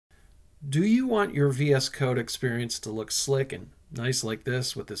Do you want your VS Code experience to look slick and nice like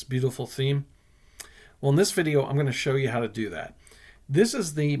this with this beautiful theme? Well, in this video, I'm going to show you how to do that. This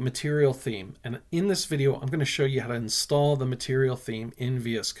is the material theme, and in this video, I'm going to show you how to install the material theme in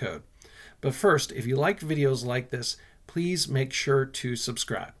VS Code. But first, if you like videos like this, please make sure to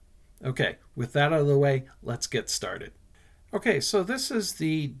subscribe. Okay, with that out of the way, let's get started. Okay, so this is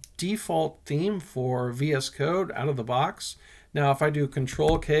the default theme for VS Code out of the box. Now, if I do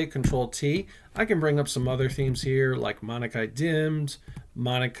Control-K, Control-T, I can bring up some other themes here like Monokai Dimmed,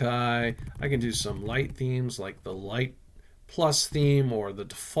 Monokai. I can do some light themes like the Light Plus theme or the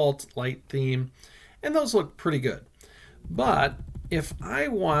default light theme, and those look pretty good. But if I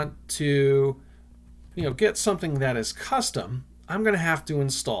want to, get something that is custom, I'm going to have to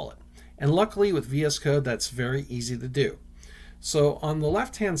install it. And luckily with VS Code, that's very easy to do. So on the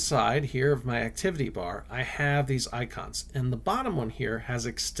left-hand side here of my activity bar, I have these icons, and the bottom one here has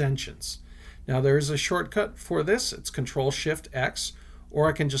extensions. Now there is a shortcut for this. It's Control-Shift-X, or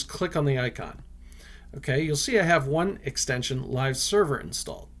I can just click on the icon. Okay, you'll see I have one extension, Live Server,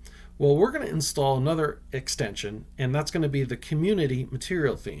 installed. Well, we're going to install another extension, and that's going to be the Community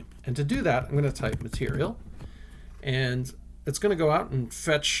Material theme. And to do that, I'm going to type Material, and it's going to go out and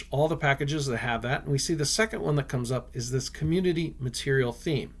fetch all the packages that have that. And we see the second one that comes up is this Community Material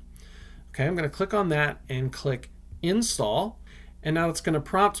theme. Okay, I'm going to click on that and click Install. And now it's going to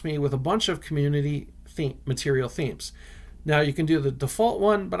prompt me with a bunch of Community Material themes. Now you can do the default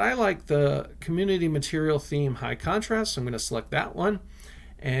one, but I like the Community Material theme High Contrast. So I'm going to select that one.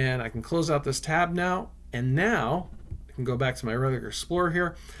 And I can close out this tab now. And now I can go back to my regular Explorer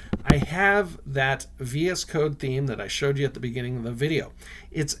here. I have that VS Code theme that I showed you at the beginning of the video.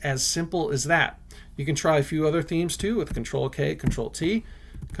 It's as simple as that. You can try a few other themes too with Control-K, Control-T.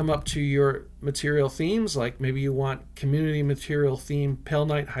 Come up to your material themes, like maybe you want Community Material theme Pale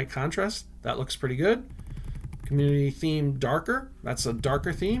Night High Contrast. That looks pretty good. Community theme Darker. That's a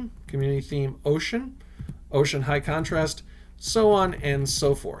darker theme. Community theme Ocean. Ocean High Contrast. So on and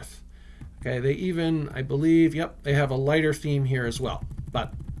so forth. Okay, they even, I believe, yep, they have a lighter theme here as well.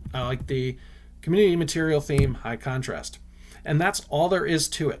 But I like the Community Material theme High Contrast. And that's all there is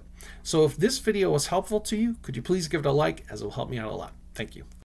to it. So if this video was helpful to you, could you please give it a like, as it will help me out a lot. Thank you.